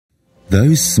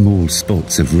Those small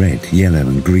spots of red, yellow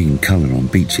and green colour on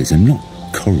beaches are not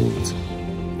corals,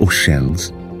 or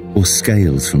shells, or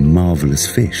scales from marvellous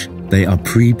fish. They are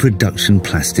pre-production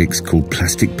plastics called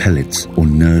plastic pellets or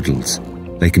nurdles.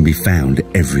 They can be found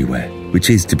everywhere, which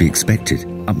is to be expected.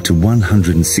 Up to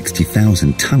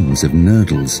 160,000 tonnes of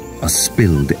nurdles are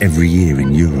spilled every year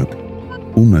in Europe.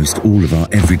 Almost all of our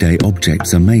everyday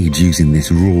objects are made using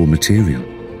this raw material,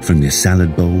 from your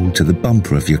salad bowl to the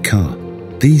bumper of your car.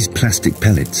 These plastic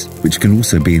pellets, which can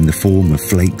also be in the form of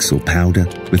flakes or powder,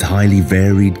 with highly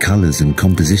varied colours and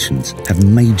compositions, have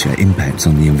major impacts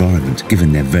on the environment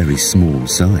given their very small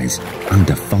size,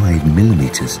 under 5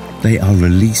 millimetres. They are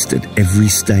released at every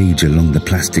stage along the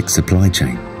plastic supply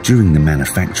chain, during the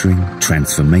manufacturing,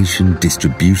 transformation,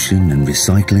 distribution and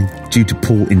recycling, due to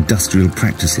poor industrial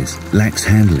practices, lax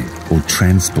handling or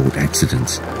transport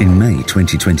accidents. In May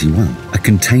 2021, a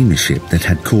container ship that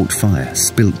had caught fire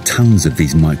spilt tons of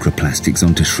these microplastics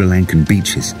onto Sri Lankan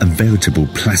beaches, a veritable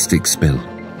plastic spill.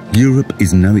 Europe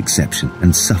is no exception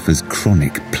and suffers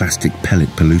chronic plastic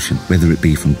pellet pollution, whether it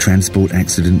be from transport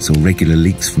accidents or regular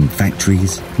leaks from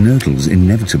factories. Nurdles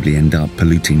inevitably end up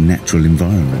polluting natural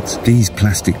environments. These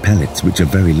plastic pellets, which are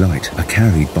very light, are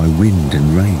carried by wind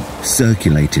and rain,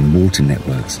 circulate in water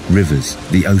networks, rivers,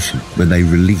 the ocean, where they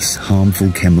release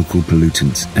harmful chemical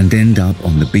pollutants and end up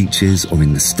on the beaches or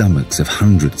in the stomachs of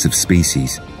hundreds of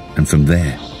species, and from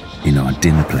there, in our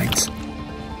dinner plates.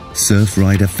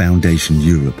 Surfrider Foundation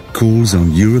Europe calls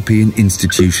on European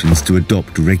institutions to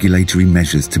adopt regulatory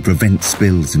measures to prevent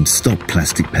spills and stop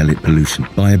plastic pellet pollution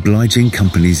by obliging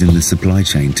companies in the supply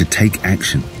chain to take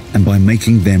action and by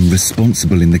making them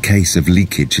responsible in the case of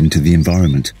leakage into the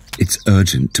environment. It's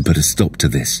urgent to put a stop to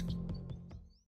this.